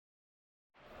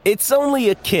It's only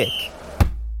a kick,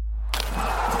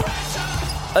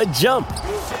 a jump,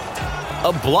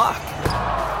 a block.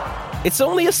 It's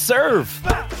only a serve.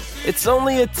 It's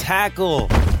only a tackle,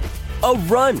 a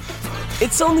run.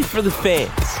 It's only for the fans.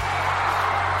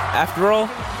 After all,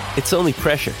 it's only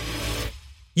pressure.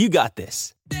 You got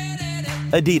this.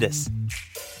 Adidas.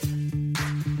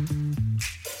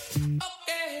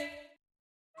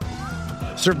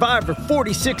 Survivor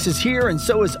 46 is here, and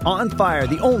so is On Fire,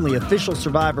 the only official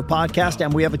Survivor podcast,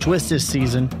 and we have a twist this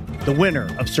season. The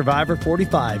winner of Survivor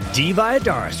 45, Dee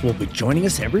Valladares, will be joining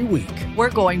us every week. We're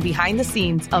going behind the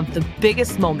scenes of the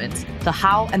biggest moments, the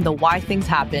how and the why things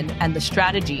happen, and the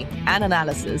strategy and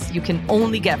analysis you can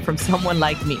only get from someone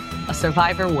like me, a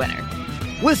Survivor winner.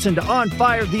 Listen to On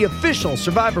Fire, the official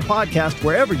Survivor podcast,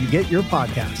 wherever you get your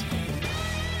podcast.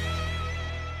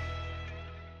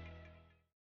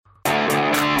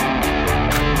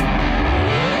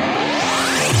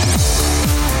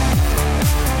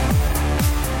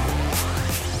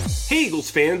 Hey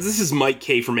Eagles fans, this is Mike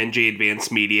K from NJ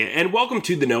Advanced Media, and welcome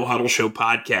to the No Huddle Show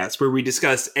podcast, where we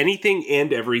discuss anything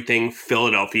and everything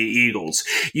Philadelphia Eagles.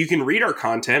 You can read our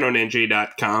content on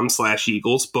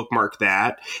nj.com/Eagles, bookmark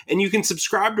that, and you can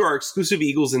subscribe to our exclusive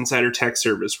Eagles Insider Tech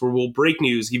service, where we'll break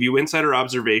news, give you insider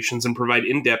observations, and provide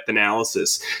in-depth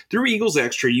analysis. Through Eagles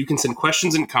Extra, you can send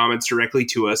questions and comments directly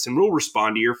to us, and we'll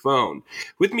respond to your phone.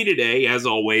 With me today, as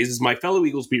always, is my fellow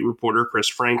Eagles beat reporter, Chris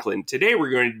Franklin. Today,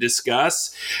 we're going to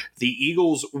discuss the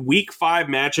Eagles' Week 5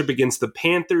 matchup against the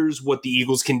Panthers, what the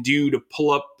Eagles can do to pull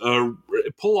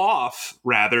off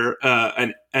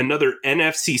another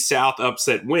NFC South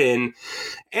upset win,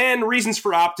 and reasons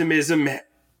for optimism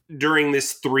during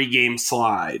this 3-game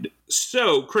slide.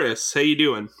 So, Chris, how you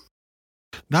doing?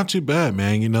 Not too bad,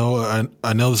 man. You know,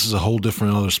 I know this is a whole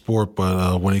different other sport,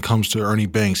 but when it comes to Ernie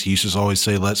Banks, he used to always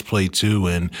say, let's play two.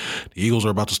 And the Eagles are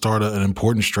about to start an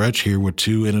important stretch here with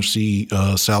two NFC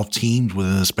South teams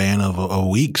within the span of a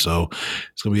week. So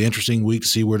it's going to be an interesting week to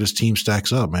see where this team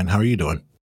stacks up, man. How are you doing?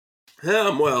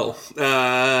 Well,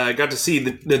 I got to see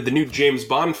the new James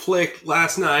Bond flick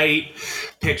last night.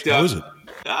 How was it?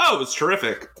 Oh, it was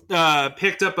terrific.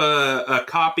 Picked up a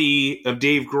copy of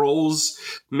Dave Grohl's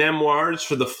memoirs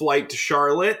for the flight to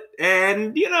Charlotte,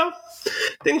 and, you know,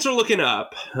 things are looking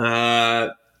up, I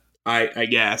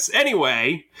guess.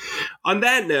 Anyway, on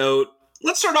that note,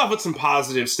 let's start off with some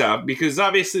positive stuff, because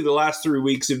obviously the last 3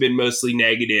 weeks have been mostly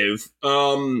negative.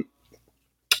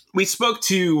 We spoke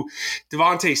to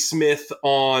Devontae Smith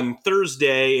on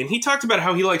Thursday, and he talked about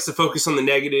how he likes to focus on the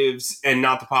negatives and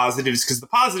not the positives, because the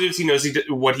positives, he knows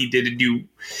what he did to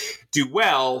do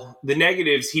well. The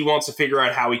negatives, he wants to figure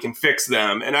out how he can fix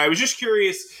them. And I was just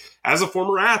curious, as a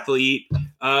former athlete,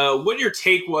 what your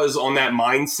take was on that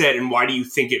mindset, and why do you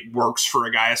think it works for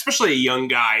a guy, especially a young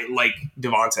guy like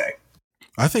Devontae?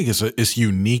 I think it's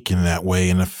unique in that way,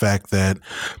 in the fact that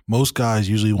most guys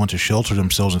usually want to shelter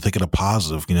themselves and think of the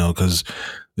positive, you know, because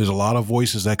there's a lot of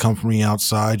voices that come from the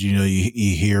outside. You know, you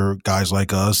hear guys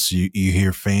like us, you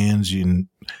hear fans, and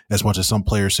as much as some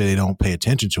players say they don't pay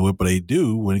attention to it, but they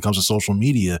do when it comes to social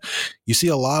media. You see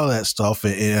a lot of that stuff,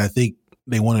 and I think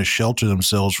they want to shelter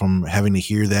themselves from having to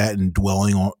hear that and dwell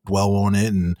on it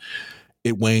and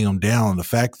it weighing them down. The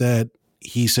fact that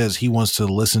he says he wants to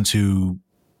listen to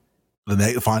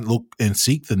look and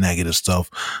seek the negative stuff,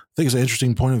 I think it's an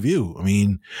interesting point of view. I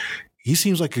mean, he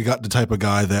seems like the type of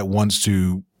guy that wants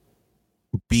to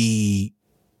be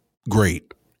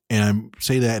great. And I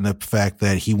say that in the fact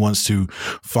that he wants to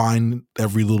find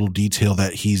every little detail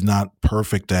that he's not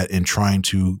perfect at and trying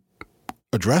to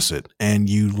address it. And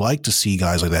you like to see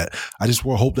guys like that. I just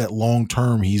hope that long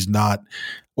term he's not,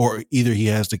 or either he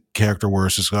has the character where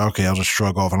it's just, okay, I'll just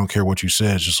shrug off. I don't care what you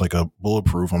said. It's just like a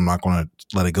bulletproof. I'm not going to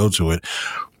let it go to it.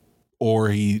 Or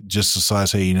he just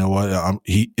decides, hey, you know what?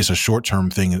 It's a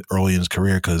short-term thing early in his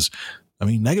career, because, I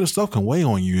mean, negative stuff can weigh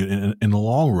on you in the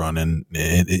long run, and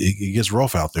it gets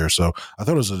rough out there. So I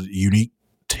thought it was a unique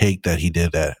take that he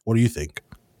did that. What do you think?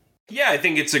 Yeah, I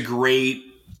think it's a great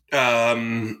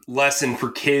lesson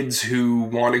for kids who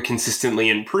want to consistently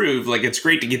improve. Like, it's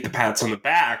great to get the pats on the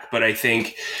back, but I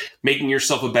think making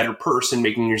yourself a better person,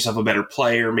 making yourself a better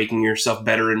player, making yourself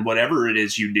better in whatever it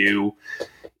is you do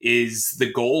is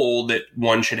the goal that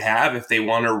one should have if they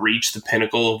want to reach the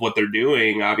pinnacle of what they're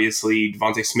doing. Obviously,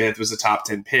 Devontae Smith was a top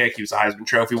 10 pick. He was a Heisman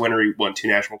Trophy winner. He won 2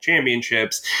 national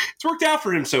championships. It's worked out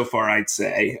for him so far, I'd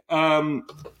say.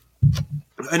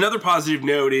 Another positive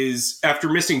note is, after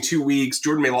missing 2 weeks,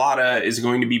 Jordan Mailata is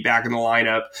going to be back in the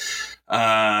lineup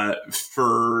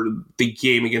for the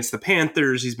game against the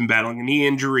Panthers. He's been battling a knee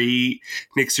injury.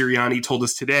 Nick Sirianni told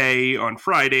us today on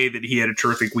Friday that he had a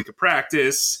terrific week of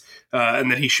practice.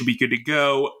 and that he should be good to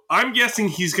go. I'm guessing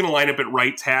he's going to line up at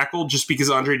right tackle just because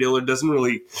Andre Dillard doesn't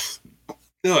really,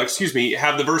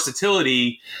 have the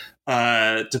versatility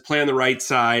to play on the right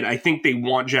side. I think they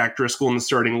want Jack Driscoll in the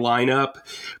starting lineup,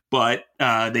 but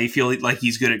they feel like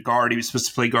he's good at guard. He was supposed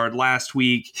to play guard last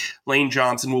week. Lane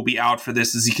Johnson will be out for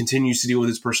this as he continues to deal with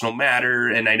his personal matter.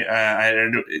 And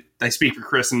I speak for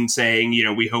Chris in saying,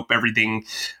 we hope everything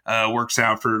works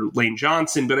out for Lane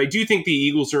Johnson. But I do think the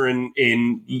Eagles are in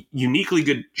uniquely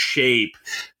good shape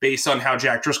based on how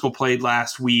Jack Driscoll played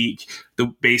last week,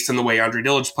 based on the way Andre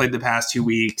Dillard's played the past 2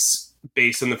 weeks,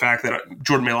 based on the fact that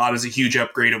Jordan Mailata is a huge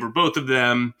upgrade over both of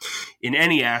them in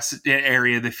any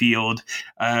area of the field.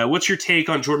 What's your take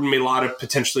on Jordan Mailata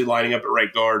potentially lining up at right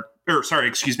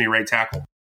tackle?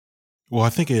 Well, I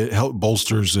think it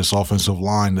bolsters this offensive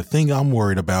line. The thing I'm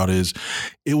worried about is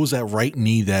it was that right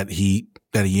knee that he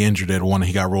injured at one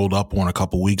he got rolled up on a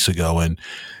couple weeks ago, and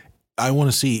I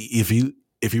want to see if he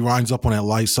winds up on that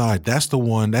light side.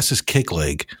 That's his kick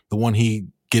leg, the one he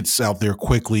gets out there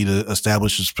quickly to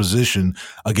establish his position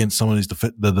against some of these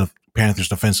the Panthers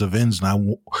defensive ends.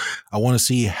 And I want to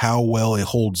see how well it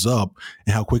holds up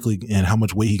and how quickly and how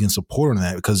much weight he can support on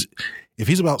that. Because if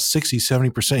he's about 60,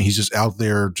 70%, he's just out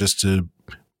there just to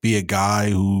be a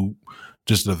guy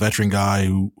just a veteran guy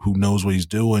who knows what he's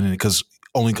doing. And because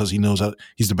he knows that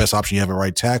he's the best option you have at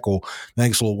right tackle, that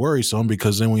gets a little worrisome,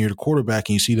 because then when you're the quarterback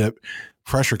and you see that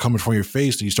pressure coming from your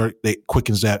face, it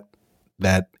quickens that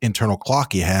internal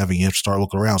clock you have, and you have to start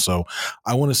looking around. So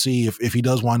I want to see if he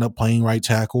does wind up playing right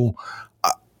tackle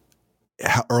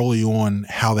early on,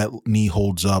 how that knee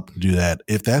holds up to do that.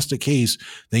 If that's the case,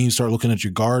 then you start looking at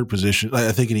your guard position.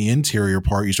 I think in the interior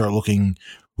part, you start looking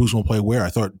who's going to play where. I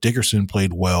thought Dickerson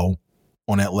played well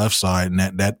on that left side, and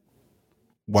that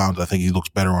wound, I think he looks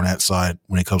better on that side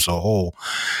when it comes to a hole.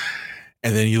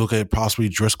 And then you look at possibly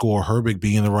Driscoll or Herbig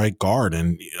being the right guard.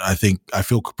 And I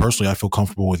feel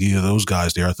comfortable with either of those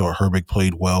guys there. I thought Herbig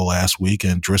played well last week,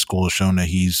 and Driscoll has shown that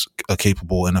he's a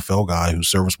capable NFL guy who's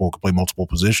serviceable, can play multiple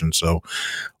positions. So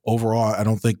overall, I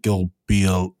don't think it'll be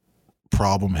a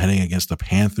problem heading against the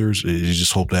Panthers. You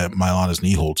just hope that Mailata's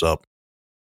knee holds up.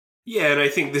 Yeah, and I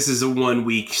think this is a 1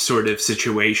 week sort of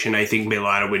situation. I think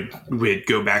Mailata would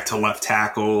go back to left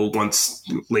tackle once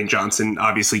Lane Johnson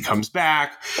obviously comes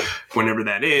back, whenever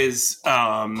that is.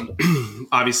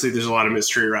 Obviously, there's a lot of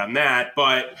mystery around that.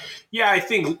 But, yeah, I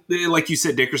think, like you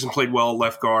said, Dickerson played well at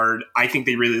left guard. I think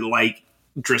they really like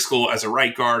Driscoll as a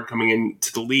right guard coming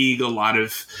into the league. A lot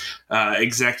of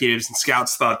executives and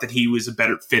scouts thought that he was a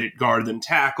better fit at guard than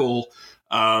tackle.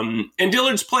 And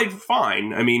Dillard's played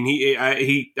fine. I mean,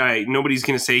 nobody's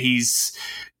going to say he's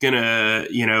going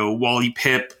to, Wally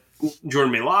Pip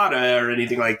Jordan Mailata or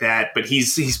anything like that, but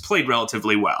he's played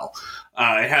relatively well.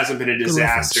 It hasn't been a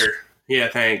disaster. Yeah,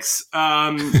 thanks.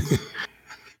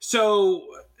 So,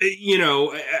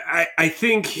 I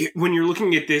think when you're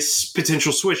looking at this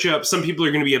potential switch up, some people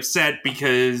are going to be upset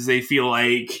because they feel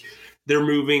like they're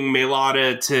moving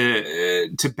Mailata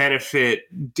to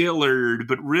benefit Dillard,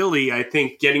 but really, I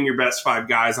think getting your best 5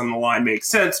 guys on the line makes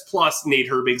sense. Plus, Nate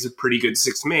Herbig's a pretty good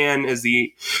 6th man as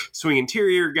the swing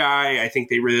interior guy. I think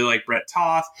they really like Brett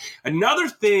Toth. Another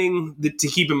thing to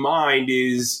keep in mind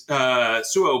is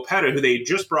Sua Opeta, who they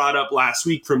just brought up last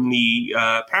week from the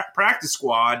practice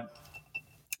squad.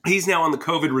 He's now on the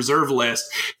COVID reserve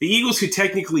list. The Eagles could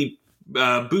technically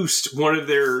boost one of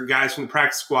their guys from the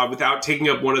practice squad without taking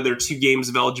up one of their 2 games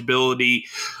of eligibility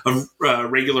of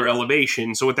regular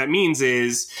elevation. So what that means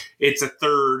is it's a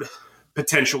third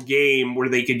potential game where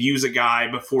they could use a guy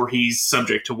before he's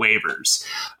subject to waivers.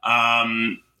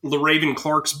 LaRaven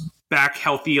Clark's back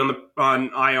healthy on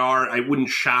IR. It wouldn't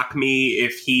shock me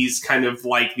if he's kind of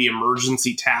like the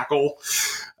emergency tackle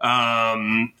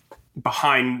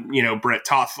behind, Brett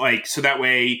Toth. So that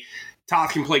way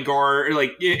Toth can play guard.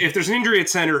 If there's an injury at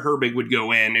center, Herbig would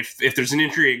go in. If there's an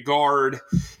injury at guard,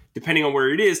 depending on where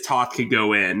it is, Toth could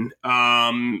go in.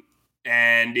 And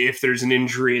if there's an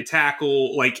injury at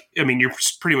tackle, you're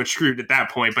pretty much screwed at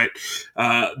that point. But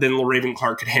then LaRaven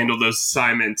Clark could handle those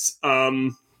assignments.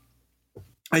 I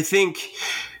think,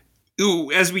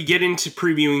 as we get into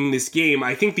previewing this game,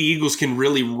 I think the Eagles can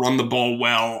really run the ball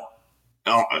well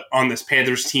on this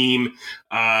Panthers team.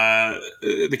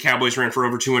 The Cowboys ran for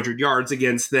over 200 yards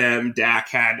against them. Dak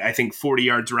had, I think, 40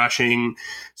 yards rushing.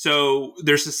 So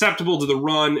they're susceptible to the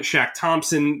run. Shaq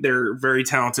Thompson, their very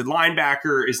talented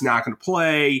linebacker, is not going to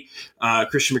play.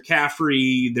 Christian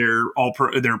McCaffrey,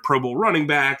 their Pro Bowl running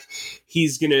back,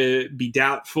 he's going to be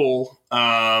doubtful,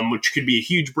 which could be a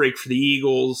huge break for the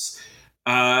Eagles.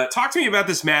 Talk to me about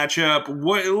this matchup.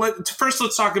 First,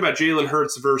 let's talk about Jalen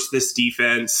Hurts versus this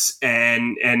defense,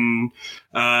 and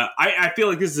I feel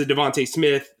like this is a Devontae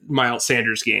Smith, Miles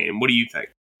Sanders game. What do you think?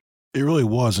 It really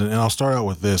was. And I'll start out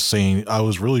with this saying I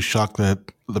was really shocked that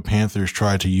the Panthers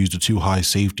tried to use the two high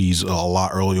safeties a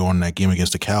lot early on in that game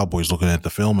against the Cowboys, looking at the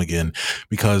film again,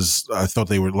 because I thought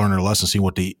they would learn their lesson, see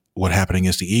what happened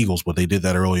against the Eagles, but they did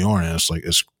that early on, and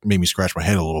it's made me scratch my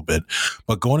head a little bit.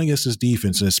 But going against this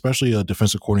defense, and especially a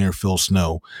defensive coordinator, Phil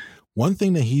Snow, one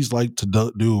thing that he's liked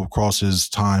to do across his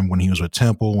time when he was at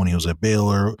Temple, when he was at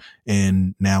Baylor,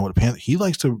 and now at Panthers, he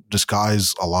likes to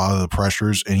disguise a lot of the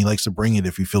pressures, and he likes to bring it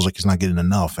if he feels like he's not getting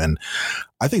enough. And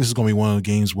I think this is going to be one of the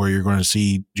games where you're going to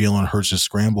see Jalen Hurts'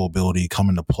 scramble ability come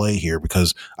into play here,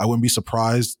 because I wouldn't be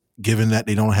surprised, given that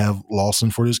they don't have Lawson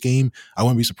for this game, I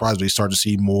wouldn't be surprised if they start to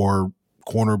see more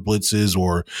corner blitzes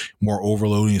or more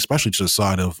overloading, especially to the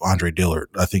side of Andre Dillard.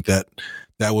 I think that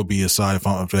would be a side if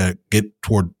I get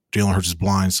toward Jalen Hurts'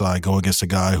 blind side, go against a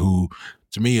guy who,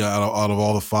 to me, out of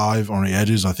all the five on the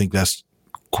edges, I think that's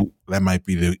cool. That might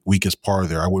be the weakest part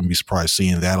there. I wouldn't be surprised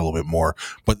seeing that a little bit more.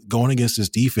 But going against this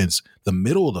defense, the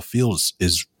middle of the field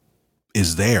is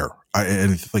there.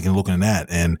 And looking at that,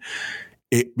 and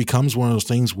it becomes one of those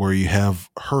things where you have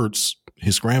Hurts,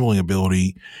 his scrambling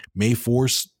ability may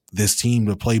force this team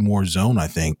to play more zone. I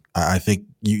think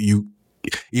you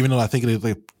even though I think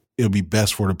it'll be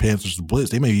best for the Panthers to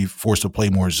blitz, they may be forced to play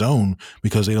more zone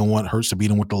because they don't want Hurts to beat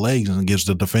them with the legs, and it gives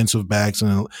the defensive backs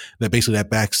and that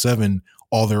back seven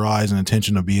all their eyes and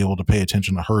attention to be able to pay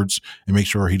attention to Hurts and make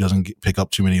sure he doesn't pick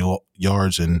up too many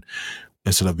yards, and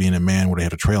instead of being a man where they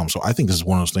have to trail him. So I think this is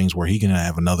one of those things where he can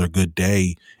have another good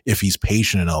day if he's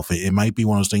patient enough. It might be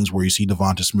one of those things where you see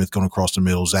Devonta Smith going across the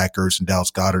middle, Zach Ertz and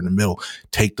Dallas Goedert in the middle,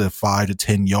 take the 5 to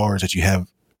 10 yards that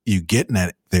you get in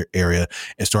that their area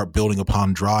and start building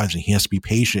upon drives, and he has to be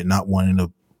patient, not wanting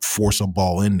to force a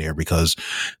ball in there, because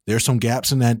there's some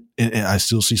gaps in that, and I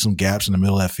still see some gaps in the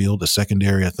middle of that field. The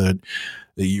secondary, I thought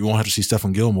you won't have to see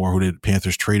Stephon Gilmore, who the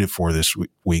Panthers traded for this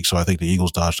week, so I think the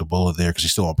Eagles dodged a bullet there because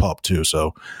he's still on PUP too,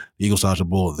 so the Eagles dodged a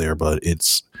bullet there, but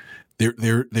it's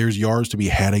there's yards to be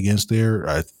had against there.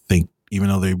 I think even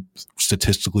though they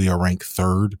statistically are ranked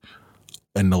third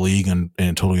in the league in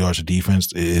total yards of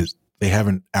defense, they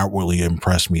haven't outwardly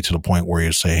impressed me to the point where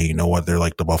you say, hey, you know what, they're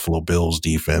like the Buffalo Bills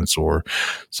defense or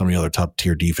some of the other top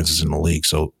tier defenses in the league.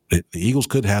 So the Eagles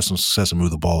could have some success and move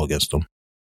the ball against them.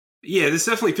 Yeah, this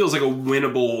definitely feels like a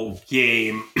winnable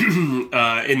game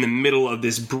in the middle of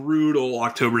this brutal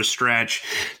October stretch.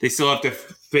 They still have to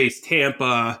face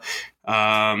Tampa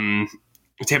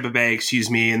Bay,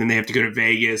 and then they have to go to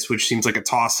Vegas, which seems like a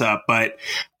toss-up. But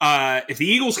if the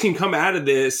Eagles can come out of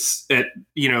this at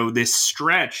this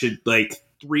stretch at like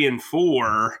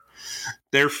 3-4,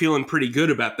 they're feeling pretty good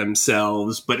about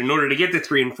themselves. But in order to get to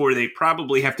 3-4, they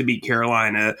probably have to beat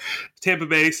Carolina. Tampa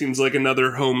Bay seems like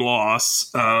another home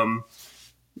loss. But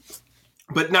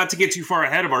not to get too far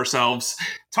ahead of ourselves,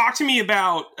 talk to me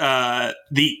about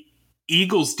the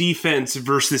Eagles defense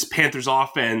versus Panthers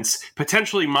offense,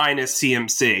 potentially minus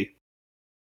CMC.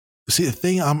 See, the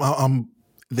thing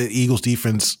the Eagles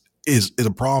defense is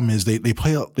a problem is they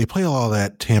play a lot of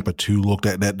that Tampa 2 look,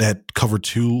 that cover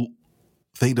 2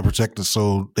 thing to protect us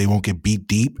so they won't get beat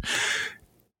deep.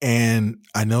 And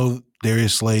I know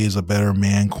Darius Slay is a better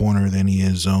man corner than he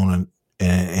is zone,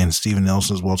 and Steven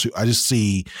Nelson as well too. I just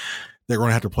see they're going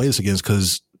to have to play this against,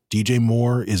 because DJ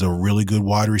Moore is a really good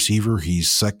wide receiver. He's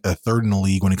third in the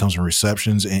league when it comes to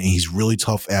receptions, and he's really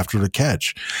tough after the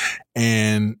catch.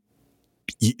 And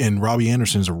Robbie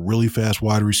Anderson's a really fast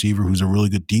wide receiver who's a really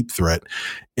good deep threat,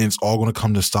 and it's all going to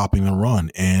come to stopping the run.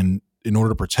 And in order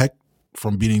to protect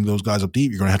from beating those guys up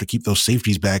deep, you're going to have to keep those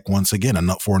safeties back once again, and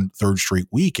not for a third straight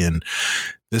week. And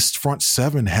this front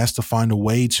seven has to find a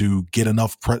way to get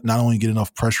enough, not only get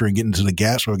enough pressure and get into the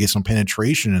gaps, but get some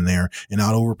penetration in there and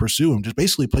not over pursue him. Just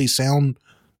basically play sound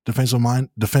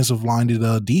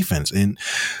defensive-minded defense, and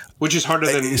which is harder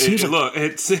than than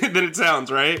it sounds,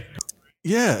 right?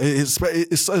 Yeah, it's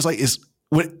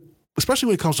especially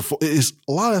when it comes to it's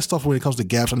a lot of that stuff when it comes to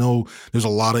gaps. I know there's a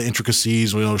lot of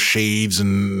intricacies, shades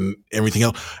and everything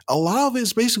else. A lot of it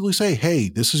is basically say, hey,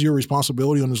 this is your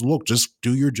responsibility on this look. Just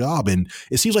do your job. And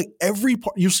it seems like every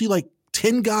part you see like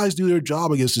 10 guys do their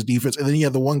job against this defense, and then you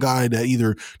have the one guy that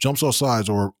either jumps off sides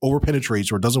or over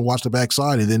penetrates or doesn't watch the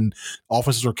backside, and then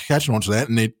offenses are catching onto that,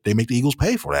 and they make the Eagles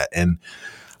pay for that. And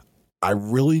I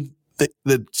really think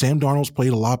that Sam Darnold's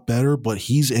played a lot better, but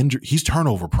he's injured. He's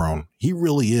turnover prone. He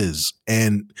really is.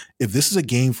 And if this is a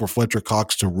game for Fletcher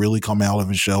Cox to really come out of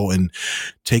his shell and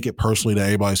take it personally that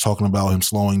everybody's talking about him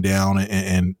slowing down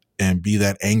and and be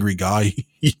that angry guy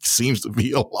he seems to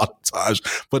be a lot of times.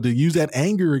 But to use that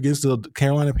anger against the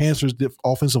Carolina Panthers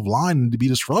offensive line and to be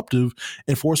disruptive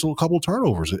and force a couple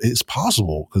turnovers, it's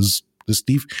possible because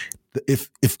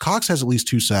if Cox has at least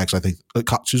 2 sacks, I think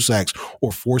 2 sacks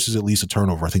or forces at least a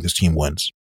turnover, I think this team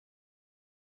wins.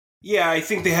 Yeah, I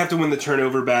think they have to win the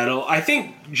turnover battle. I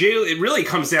think it really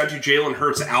comes down to Jalen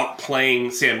Hurts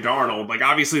outplaying Sam Darnold. Like,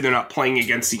 obviously, they're not playing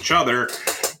against each other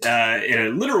in a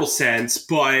literal sense,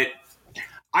 but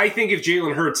I think if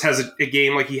Jalen Hurts has a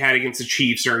game like he had against the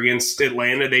Chiefs or against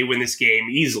Atlanta, they win this game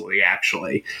easily,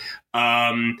 actually.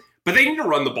 But they need to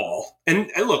run the ball. And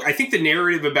look, I think the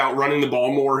narrative about running the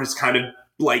ball more has kind of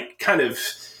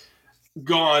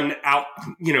gone out,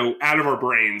 out of our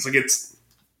brains. Like,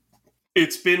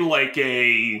 it's been like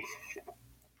a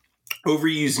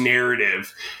overused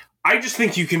narrative. I just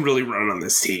think you can really run on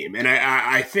this team. And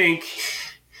I think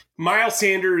Miles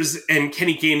Sanders and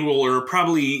Kenny Gainwell are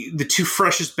probably the 2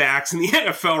 freshest backs in the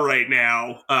NFL right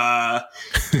now. I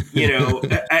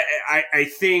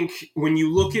think when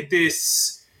you look at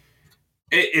this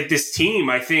team,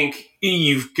 I think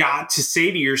you've got to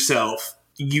say to yourself,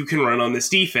 you can run on this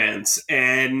defense.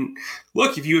 And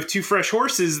look, if you have 2 fresh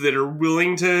horses that are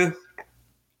willing to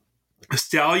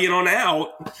stallion on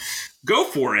out, go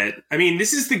for it. I mean,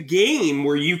 this is the game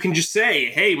where you can just say,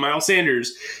 hey, Miles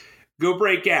Sanders, go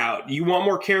break out. You want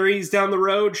more carries down the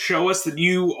road? Show us that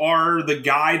you are the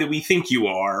guy that we think you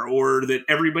are, or that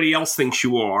everybody else thinks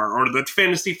you are, or that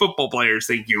fantasy football players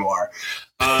think you are.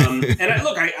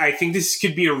 I think this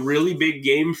could be a really big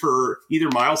game for either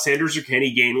Miles Sanders or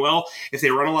Kenny Gainwell. If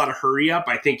they run a lot of hurry up,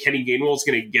 I think Kenny Gainwell is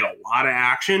going to get a lot of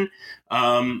action.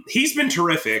 He's been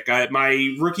terrific.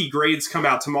 My rookie grades come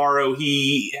out tomorrow.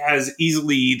 He has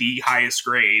easily the highest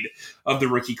grade of the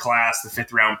rookie class, the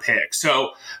 5th round pick.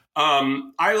 So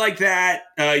I like that.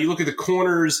 You look at the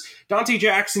corners. Dante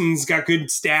Jackson's got good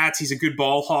stats. He's a good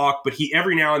ball hawk, but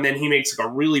every now and then he makes like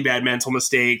a really bad mental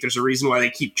mistake. There's a reason why they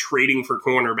keep trading for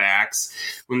cornerbacks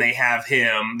when they have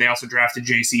him. They also drafted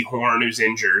J.C. Horn, who's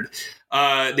injured.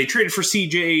 They traded for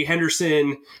C.J.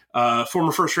 Henderson,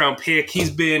 former 1st round pick.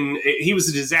 He was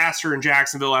a disaster in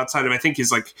Jacksonville outside of, I think,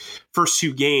 his first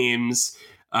 2 games.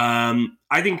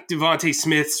 I think Devontae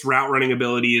Smith's route running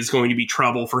ability is going to be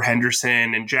trouble for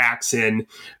Henderson and Jackson.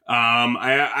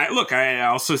 I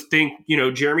also think,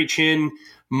 Jeremy Chin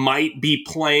might be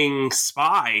playing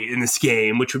spy in this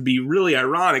game, which would be really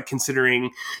ironic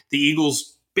considering the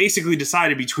Eagles basically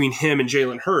decided between him and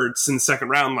Jalen Hurts in the 2nd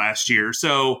round last year.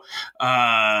 So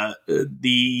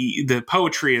the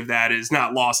poetry of that is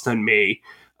not lost on me.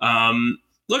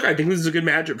 Look, I think this is a good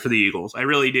matchup for the Eagles. I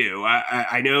really do.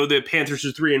 I know the Panthers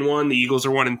are 3-1, the Eagles are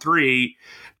 1-3,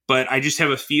 but I just have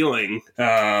a feeling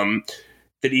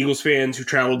that Eagles fans who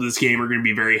travel to this game are going to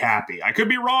be very happy. I could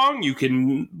be wrong. You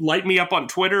can light me up on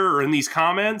Twitter or in these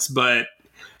comments, but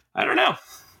I don't know.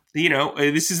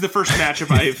 This is the first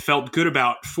matchup I've felt good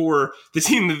about for the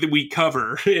team that we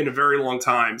cover in a very long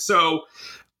time. So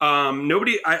I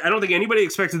don't think anybody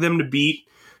expected them to beat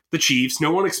the Chiefs.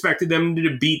 No one expected them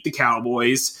to beat the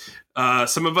Cowboys.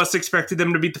 Some of us expected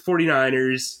them to beat the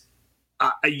 49ers.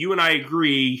 You and I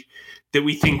agree that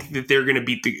we think that they're going to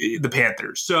beat the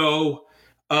Panthers. So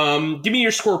give me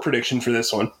your score prediction for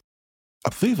this one. I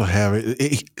believe I have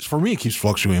it. For me, it keeps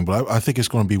fluctuating, but I think it's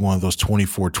going to be one of those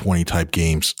 24-20 type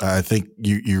games. I think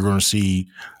you're going to see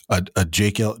a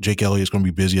Jake Elliott's going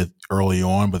to be busy early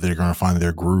on, but they're going to find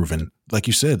their groove. And like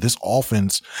you said, this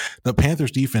offense, the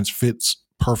Panthers defense fits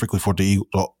perfectly for what the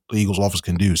Eagles offense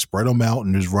can do. Spread them out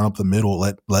and just run up the middle.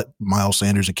 Let Miles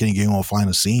Sanders and Kenny Gainwell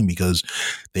find a seam because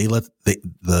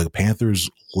the Panthers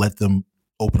let them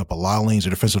open up a lot of lanes. Their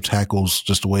defensive tackles,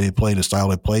 just the way they play, the style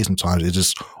they play sometimes, it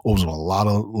just opens up a lot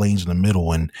of lanes in the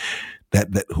middle. And that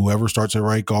whoever starts at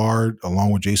right guard, along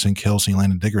with Jason Kelce and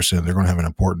Landon Dickerson, they're going to have an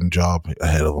important job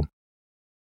ahead of them.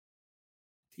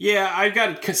 Yeah, I've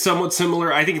got it somewhat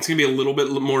similar. I think it's going to be a little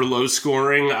bit more low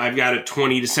scoring. I've got it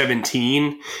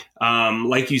 20-17.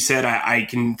 Like you said, I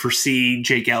can foresee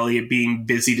Jake Elliott being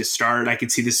busy to start. I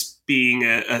could see this being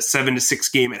a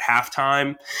 7-6 game at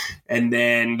halftime and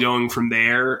then going from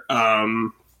there.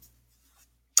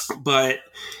 But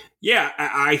yeah,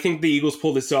 I think the Eagles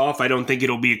pull this off. I don't think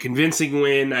it'll be a convincing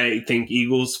win. I think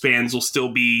Eagles fans will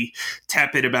still be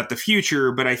tepid about the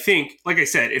future. But I think, like I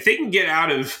said, if they can get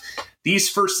out of these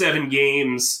first 7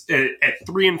 games at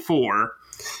 3-4,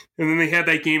 and then they had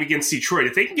that game against Detroit,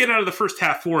 if they can get out of the first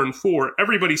half 4-4,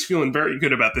 everybody's feeling very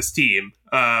good about this team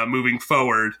moving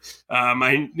forward.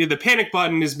 The panic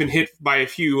button has been hit by a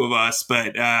few of us,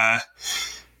 but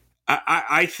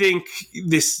I think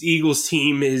this Eagles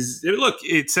team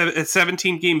it's a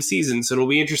 17-game season, so it'll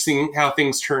be interesting how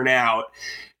things turn out.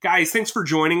 Guys, thanks for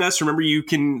joining us. Remember, you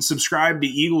can subscribe to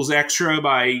Eagles Extra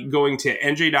by going to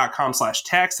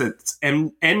nj.com/text. That's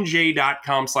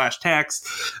nj.com/text.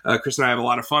 Chris and I have a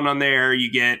lot of fun on there.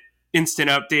 You get instant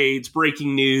updates,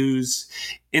 breaking news,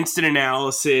 instant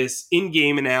analysis,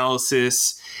 in-game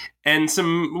analysis, and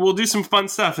we'll do some fun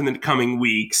stuff in the coming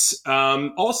weeks.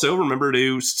 Also, remember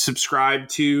to subscribe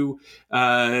to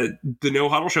the No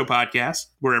Huddle Show podcast,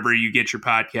 wherever you get your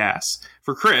podcasts.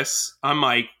 For Chris, I'm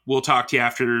Mike. We'll talk to you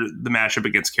after the matchup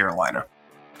against Carolina.